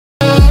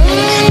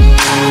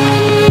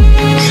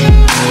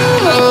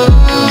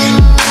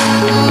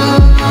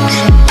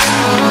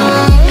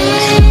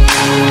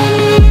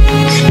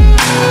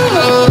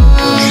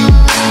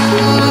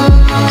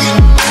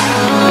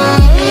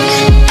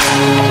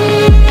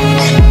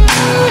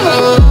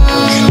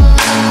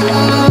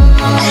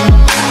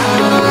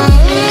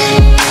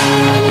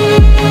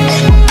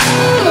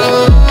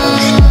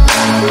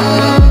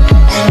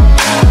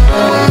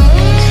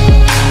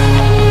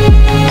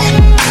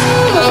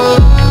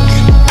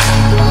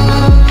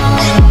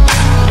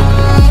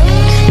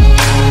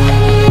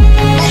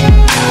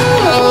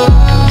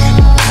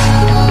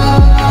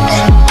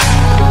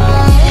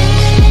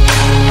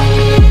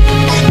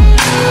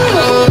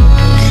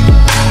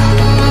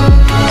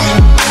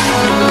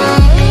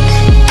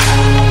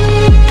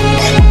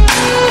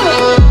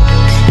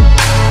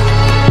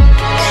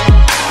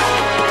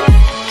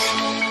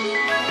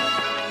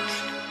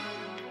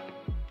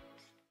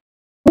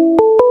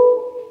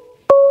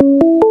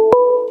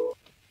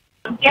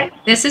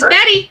This is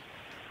Betty.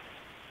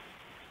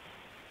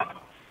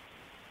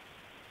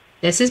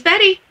 This is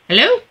Betty.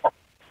 Hello?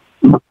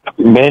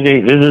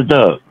 Betty, this is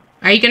Doug.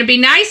 Are you going to be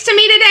nice to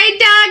me today,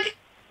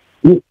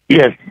 Doug?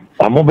 Yes,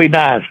 I'm going to be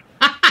nice.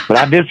 But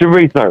I did some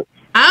research.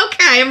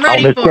 Okay, I'm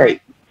ready for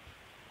it.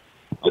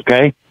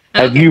 Okay?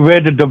 Have you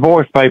read the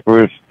divorce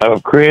papers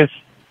of Chris,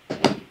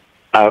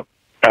 of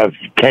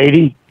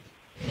Katie,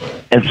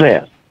 and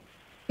Seth?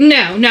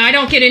 No, I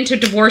don't get into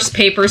divorce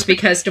papers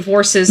because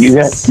divorces. You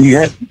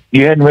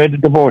hadn't read the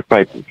divorce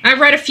papers. I've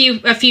read a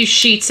few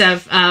sheets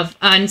of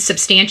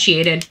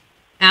unsubstantiated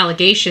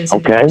allegations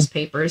in divorce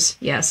papers.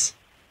 Yes.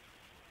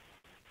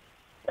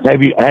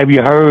 Have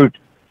you heard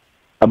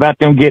about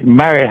them getting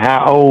married?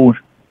 How old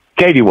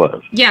Katie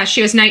was? Yeah,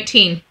 she was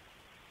 19.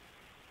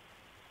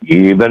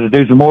 You better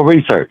do some more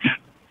research.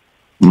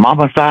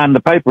 Mama signed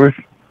the papers.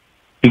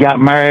 She got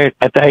married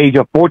at the age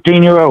of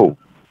 14-year-old.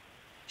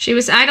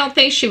 I don't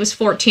think she was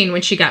 14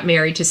 when she got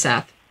married to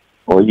Seth.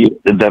 Well,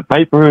 the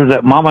papers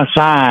that Mama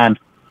signed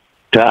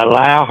to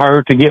allow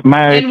her to get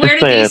married to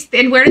Seth.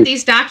 And where did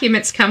these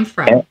documents come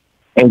from?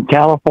 In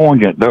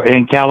California. They're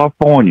in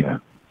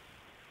California.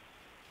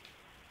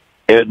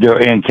 They're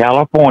in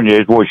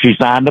California is where she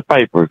signed the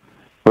papers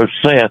for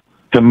Seth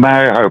to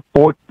marry her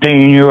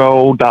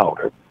 14-year-old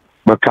daughter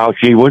because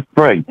she was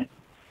pregnant.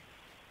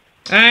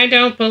 I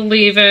don't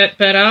believe it,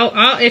 but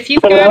I'll if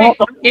you've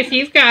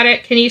got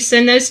it, can you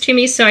send those to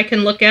me so I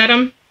can look at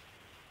them?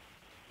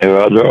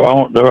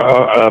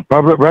 They're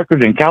public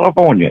records in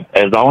California.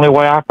 Is the only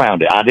way I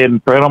found it. I didn't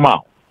print them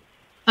out.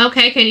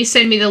 Okay, can you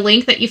send me the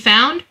link that you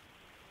found?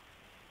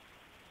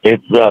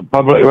 It's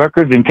public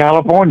records in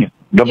California.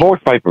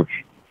 Divorce papers.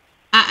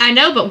 I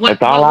know, but what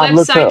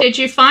website did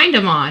you find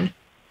them on?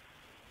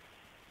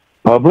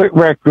 Public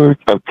records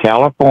of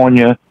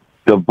California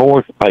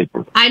divorce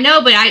papers. I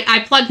know, but I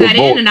plugged that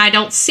in and I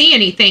don't see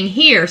anything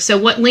here. So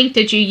what link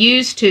did you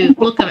use to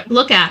look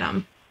at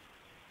them?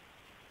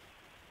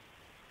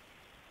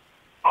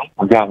 I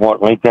forgot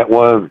what link that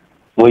was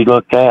we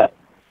looked at.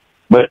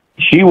 But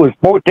she was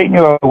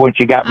 14-year-old when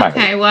she got married.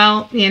 Okay,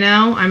 well,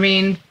 I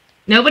mean,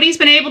 nobody's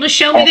been able to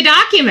show me the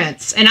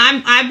documents, and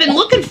I've been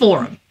looking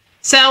for them.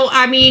 So,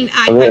 I mean,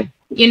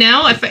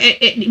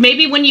 if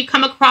maybe when you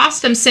come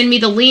across them, send me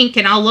the link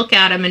and I'll look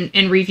at them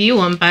and review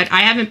them. But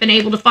I haven't been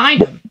able to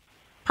find them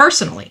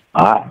personally.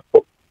 But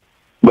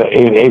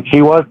if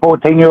she was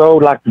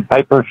 14-year-old, like the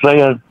paper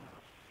says,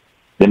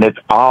 then it's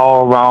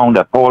all wrong.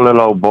 The poor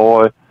little old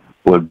boy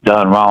was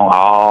done wrong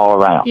all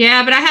around.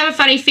 Yeah, but I have a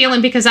funny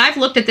feeling because I've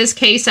looked at this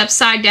case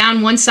upside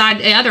down, one side,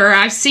 the other.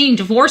 I've seen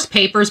divorce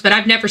papers, but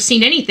I've never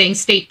seen anything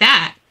state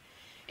that.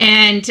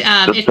 And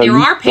if there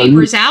are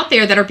papers out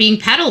there that are being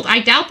peddled, I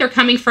doubt they're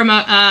coming from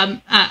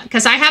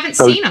because I haven't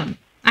seen them.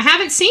 I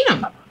haven't seen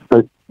them.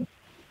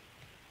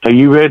 So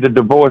you read the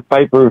divorce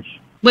papers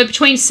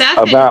between Seth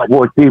about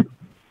where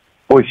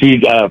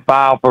she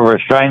filed for a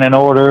restraining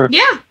order?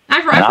 Yeah,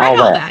 I've read all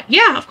that.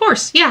 Yeah, of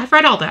course. Yeah, I've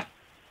read all that.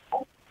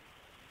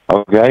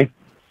 Okay.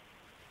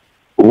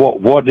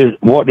 What did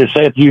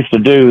Seth used to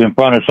do in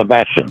front of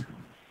Sebastian?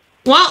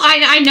 Well,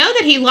 I know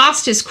that he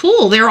lost his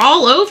cool. They're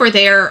all over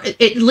there.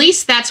 At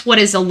least that's what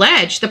is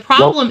alleged. The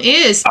problem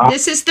is,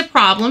 this is the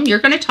problem. You're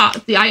going to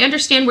talk. I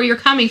understand where you're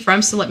coming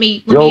from. So let me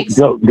go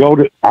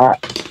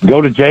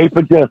to jail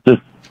for justice.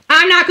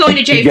 I'm not going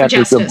to jail for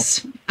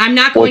justice. I'm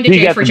not going to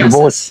jail for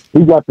justice.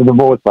 He got the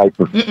divorce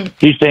paper.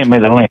 She sent me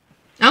the link.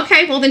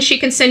 Okay, well then she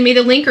can send me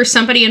the link, or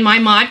somebody in my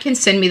mod can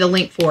send me the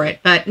link for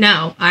it. But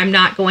no, I'm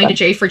not going to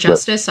jail for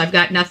justice. I've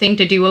got nothing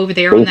to do over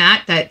there on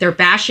that. That they're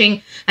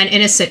bashing an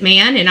innocent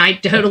man, and I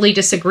totally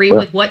disagree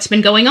with what's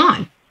been going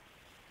on.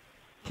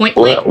 Point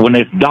blank. When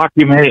it's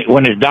documented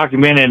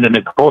in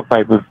the court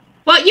papers.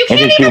 Well, you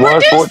can't even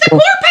reduce the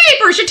court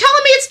papers. You're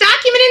telling me it's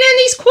documented in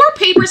these court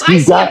papers. I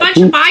see a bunch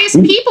of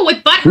biased people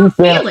with butthurt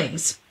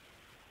feelings.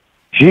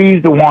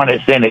 She's the one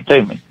that sent it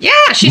to me. Yeah,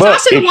 she's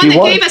also the one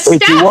that gave us Steph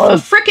a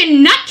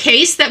frickin'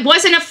 nutcase that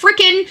wasn't a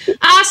frickin'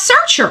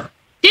 searcher.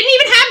 Didn't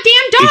even have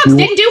damn dogs.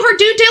 Didn't do her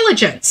due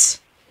diligence.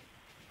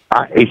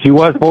 If she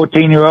was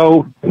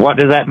 14-year-old, what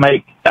does that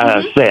make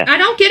Seth? I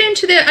don't get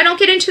into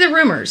the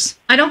rumors.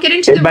 I don't get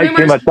into the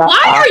rumors.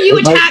 Why are you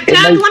attacking?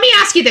 Doug, let me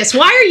ask you this: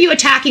 why are you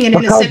attacking an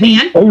innocent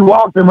man? He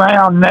walked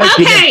around naked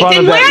in front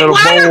of that little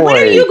boy. When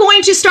are you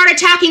going to start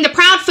attacking the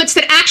Proudfoots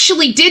that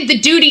actually did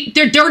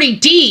their dirty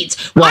deeds?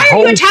 Why are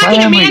you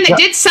attacking a man that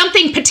did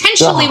something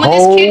potentially when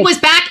this kid was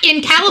back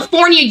in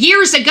California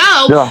years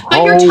ago?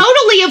 But you're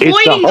totally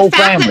avoiding the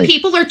fact that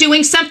people are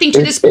doing something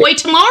to this boy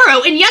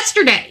tomorrow and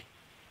yesterday.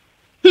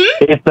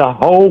 It's the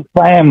whole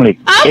family.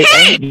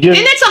 Okay, and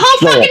it's a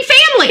whole fucking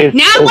family.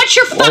 Now, what's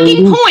your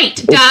fucking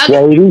point, Doug?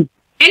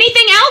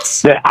 Anything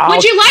else?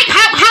 Would you like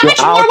how much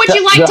more would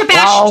you like to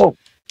bash?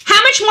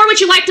 How much more would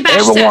you like to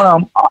bash?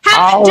 Doug,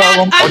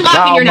 I'm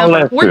blocking your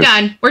number. We're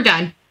done. We're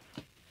done.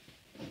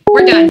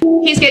 We're done.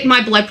 He's getting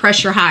my blood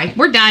pressure high.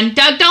 We're done.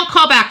 Doug, don't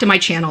call back to my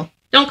channel.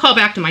 Don't call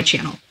back to my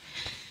channel.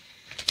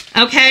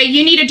 Okay,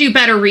 you need to do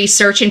better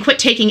research and quit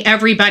taking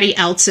everybody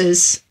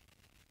else's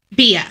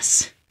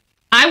BS.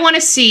 I want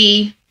to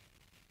see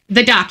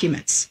the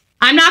documents.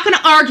 I'm not going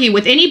to argue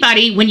with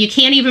anybody when you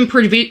can't even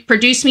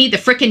produce me the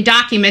frickin'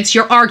 documents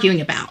you're arguing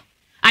about.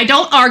 I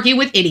don't argue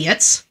with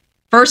idiots.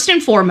 First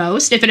and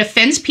foremost, if it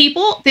offends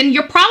people, then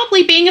you're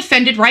probably being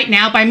offended right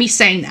now by me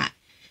saying that.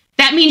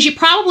 That means you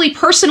probably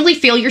personally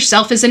feel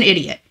yourself as an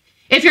idiot.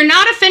 If you're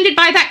not offended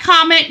by that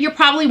comment, you're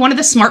probably one of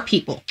the smart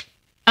people.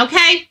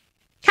 Okay?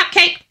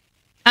 Cupcake?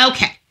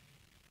 Okay.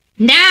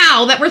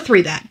 Now that we're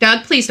through that,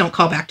 Doug, please don't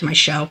call back to my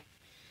show.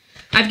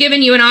 I've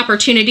given you an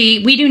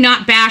opportunity. We do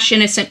not bash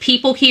innocent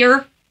people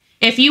here.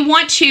 If you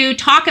want to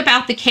talk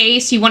about the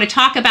case, you want to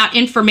talk about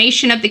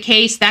information of the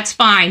case, that's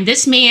fine.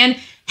 This man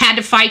had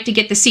to fight to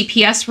get the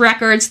CPS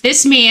records.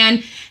 This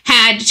man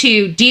had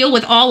to deal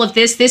with all of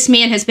this. This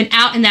man has been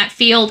out in that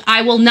field.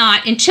 I will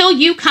not, until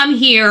you come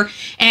here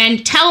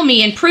and tell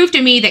me and prove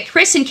to me that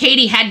Chris and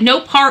Katie had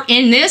no part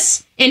in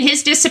this, in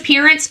his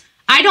disappearance,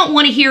 I don't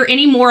want to hear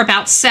any more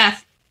about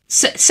Seth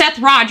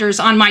Rogers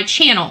on my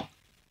channel.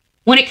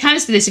 When it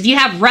comes to this, if you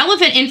have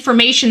relevant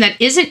information that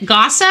isn't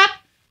gossip,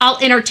 I'll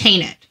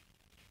entertain it.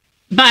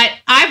 But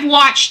I've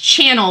watched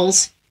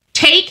channels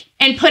take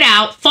and put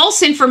out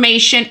false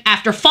information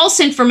after false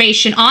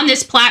information on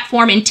this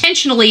platform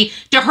intentionally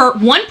to hurt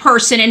one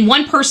person and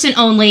one person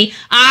only.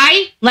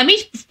 Let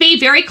me be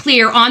very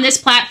clear on this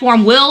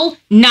platform, will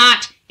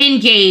not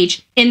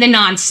engage in the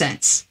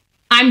nonsense.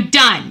 I'm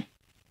done.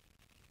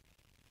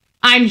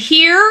 I'm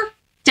here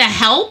to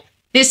help.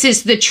 This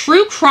is the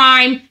true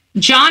crime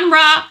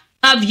genre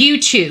of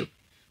YouTube.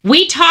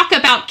 We talk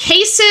about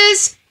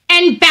cases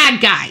and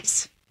bad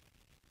guys.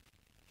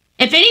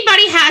 If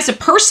anybody has a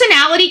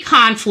personality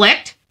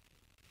conflict,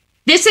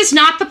 this is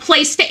not the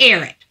place to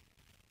air it.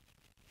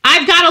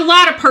 I've got a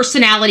lot of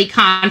personality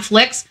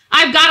conflicts.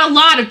 I've got a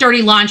lot of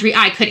dirty laundry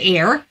I could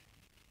air.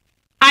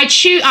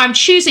 I'm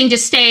choosing to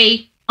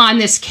stay on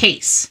this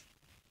case.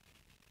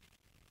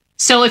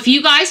 So if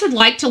you guys would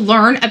like to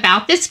learn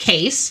about this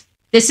case,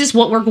 this is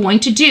what we're going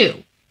to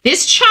do.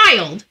 This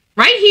child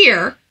right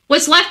here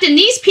was left in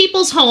these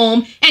people's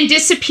home and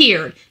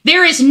disappeared.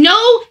 There is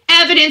no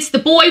evidence the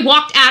boy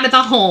walked out of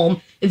the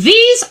home.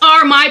 These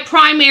are my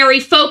primary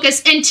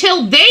focus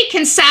until they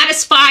can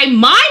satisfy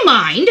my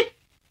mind.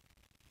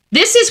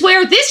 This is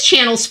where this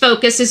channel's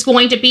focus is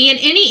going to be, and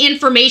any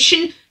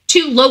information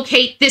to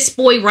locate this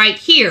boy right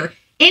here.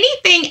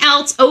 Anything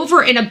else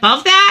over and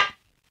above that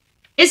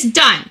is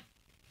done.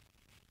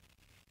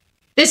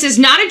 This is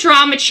not a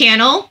drama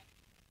channel.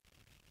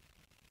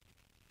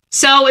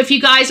 So if you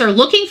guys are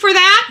looking for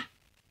that,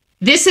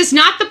 this is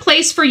not the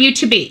place for you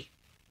to be.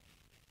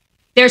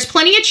 There's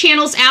plenty of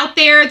channels out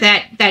there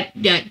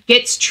that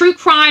gets true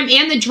crime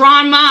and the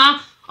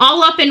drama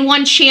all up in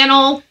one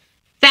channel.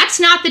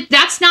 That's not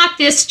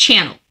this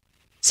channel.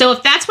 So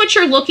if that's what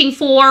you're looking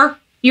for,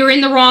 you're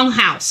in the wrong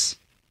house.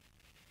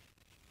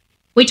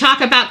 We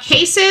talk about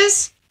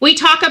cases. We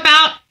talk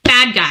about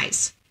bad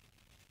guys.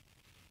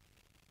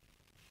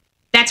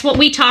 That's what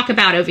we talk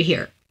about over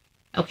here.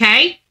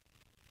 Okay?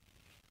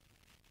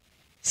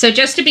 So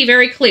just to be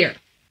very clear,